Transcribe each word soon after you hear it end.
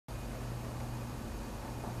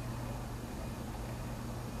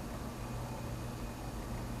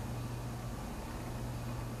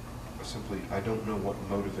I don't know what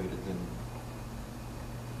motivated them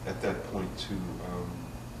at that point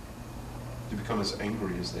to become as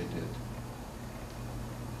angry as they did.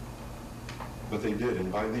 But they did,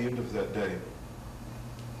 and by the end of that day,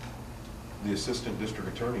 the assistant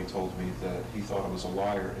district attorney told me that he thought I was a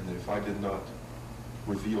liar and that if I did not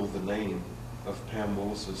reveal the name of Pam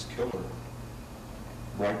Willis's killer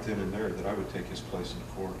right then and there, that I would take his place in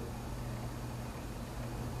court.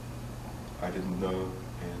 I didn't know,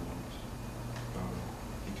 and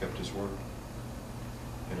he kept his word.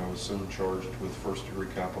 And I was soon charged with first-degree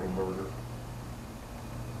capital murder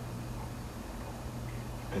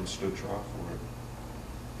and stood trial for it.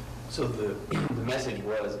 So the message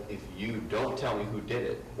was, if you don't tell me who did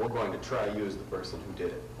it, we're going to try you as the person who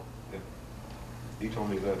did it. Yeah. He told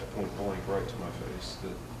me that point blank right to my face,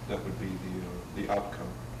 that would be the outcome.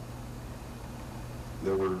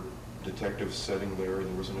 There were detectives sitting there, and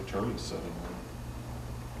there was an attorney sitting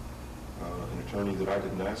there. An attorney that I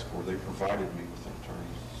didn't ask for. They provided me with an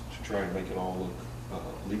attorney to try and make it all look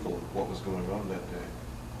legal, what was going on that day.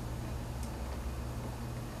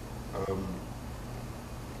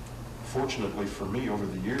 Fortunately for me, over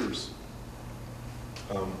the years,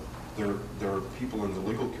 there are people in the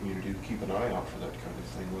legal community who keep an eye out for that kind of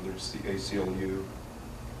thing, whether it's the ACLU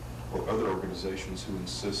or other organizations who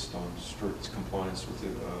insist on strict compliance with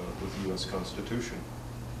the U.S. Constitution.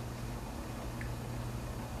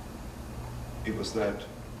 It was that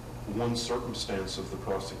one circumstance of the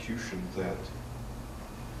prosecution that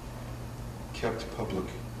kept public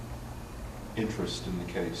interest in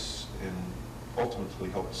the case and ultimately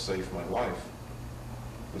helped save my life,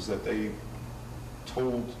 was that they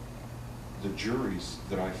told the juries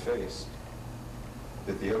that I faced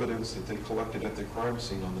that the evidence that they collected at the crime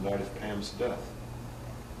scene on the night of Pam's death,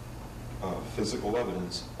 physical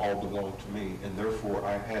evidence, all belonged to me, and therefore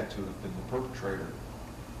I had to have been the perpetrator.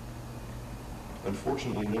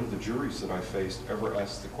 Unfortunately, none of the juries that I faced ever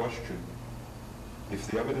asked the question, if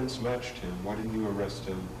the evidence matched him, why didn't you arrest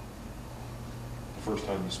him the first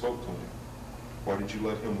time you spoke to him? Why did you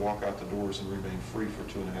let him walk out the doors and remain free for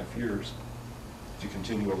 2.5 years to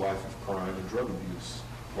continue a life of crime and drug abuse?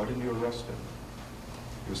 Why didn't you arrest him?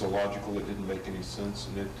 It was illogical, it didn't make any sense,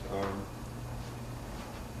 and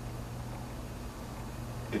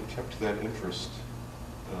it kept that interest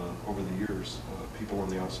over the years. People on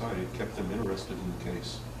the outside, it kept them interested in the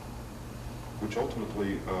case, which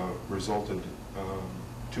ultimately resulted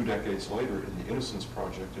 2 decades later in the Innocence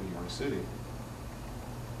Project in New York City,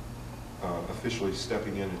 officially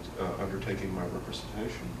stepping in and undertaking my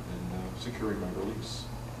representation and securing my release.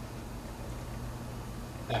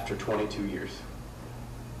 After 22 years.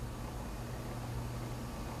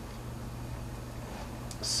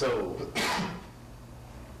 So,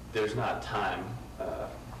 there's not time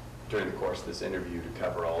during the course of this interview to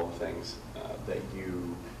cover all the things that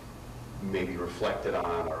you maybe reflected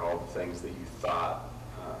on, or all the things that you thought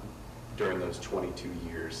during those 22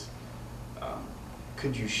 years.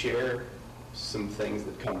 Could you share some things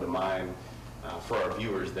that come to mind for our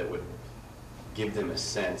viewers that would give them a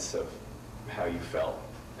sense of how you felt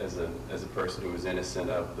as a person who was innocent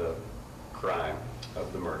of the crime,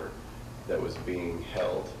 of the murder, that was being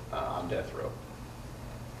held on death row?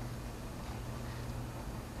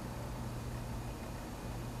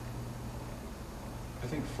 I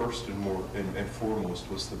think first and foremost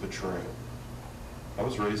was the betrayal. I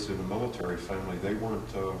was raised in a military family. They weren't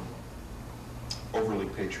overly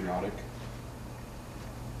patriotic,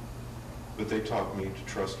 but they taught me to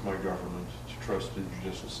trust my government, to trust the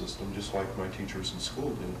judicial system, just like my teachers in school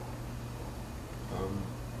did.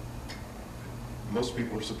 Most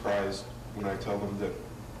people are surprised when I tell them that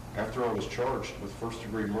after I was charged with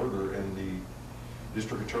first-degree murder and the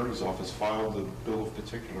district attorney's office filed the bill of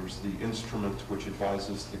particulars, the instrument which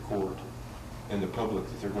advises the court and the public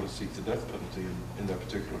that they're going to seek the death penalty in that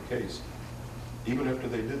particular case, even after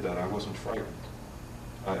they did that, I wasn't frightened.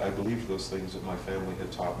 I believed those things that my family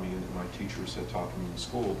had taught me and that my teachers had taught me in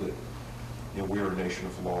school, that we are a nation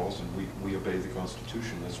of laws and we obey the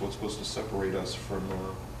Constitution. That's what's supposed to separate us from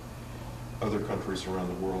other countries around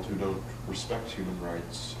the world who don't respect human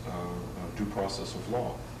rights, due process of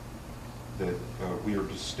law. That we are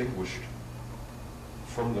distinguished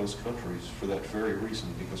from those countries for that very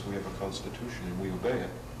reason, because we have a Constitution and we obey it.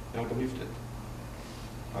 And I believed it.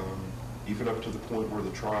 Even up to the point where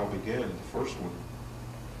the trial began, the first one,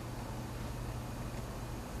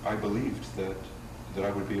 I believed that I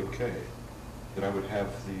would be okay, that I would have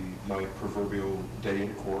my proverbial day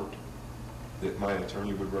in court, that my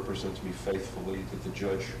attorney would represent me faithfully, that the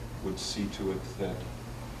judge would see to it that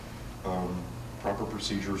proper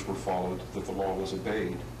procedures were followed, that the law was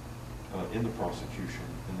obeyed in the prosecution,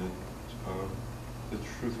 and that the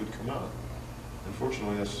truth would come out.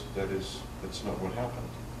 Unfortunately, that's not what happened.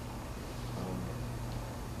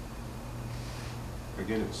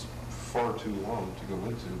 Again, it's far too long to go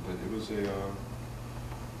into, but it was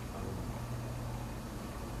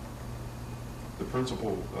the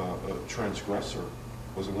principal transgressor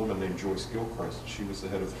was a woman named Joyce Gilchrist. She was the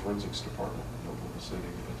head of the forensics department in Oklahoma City,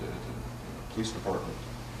 at the police department.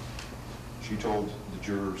 She told the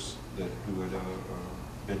jurors who had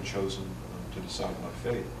been chosen to decide my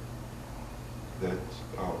fate that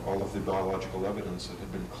all of the biological evidence that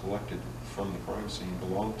had been collected from the crime scene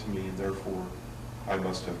belonged to me, and therefore I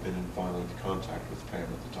must have been in violent contact with Pam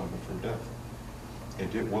at the time of her death.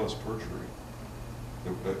 And it was perjury.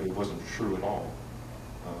 It wasn't true at all.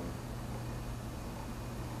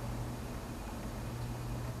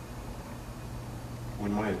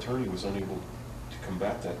 When my attorney was unable to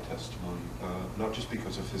combat that testimony, not just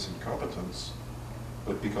because of his incompetence,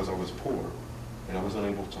 but because I was poor, and I was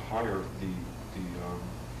unable to hire the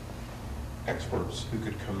experts who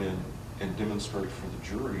could come in and demonstrate for the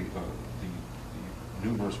jury the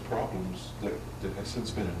numerous problems that have since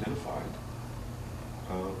been identified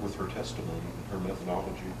with her testimony and her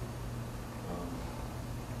methodology.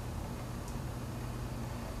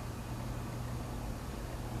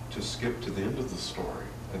 To skip to the end of the story,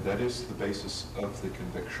 and that is the basis of the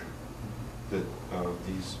conviction, that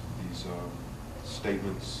these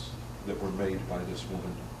statements that were made by this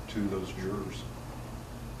woman to those jurors,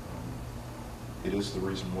 it is the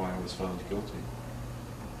reason why I was found guilty.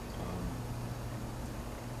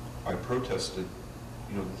 I protested,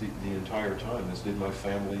 the entire time, as did my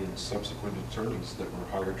family and subsequent attorneys that were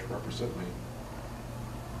hired to represent me,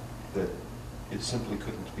 that it simply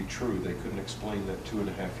couldn't be true. They couldn't explain that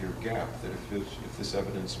 2.5-year gap, that if this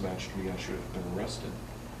evidence matched me, I should have been arrested.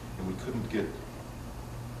 And we couldn't get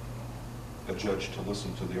a judge to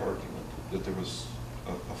listen to the argument, that there was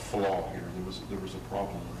a flaw here, there was a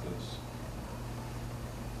problem with this.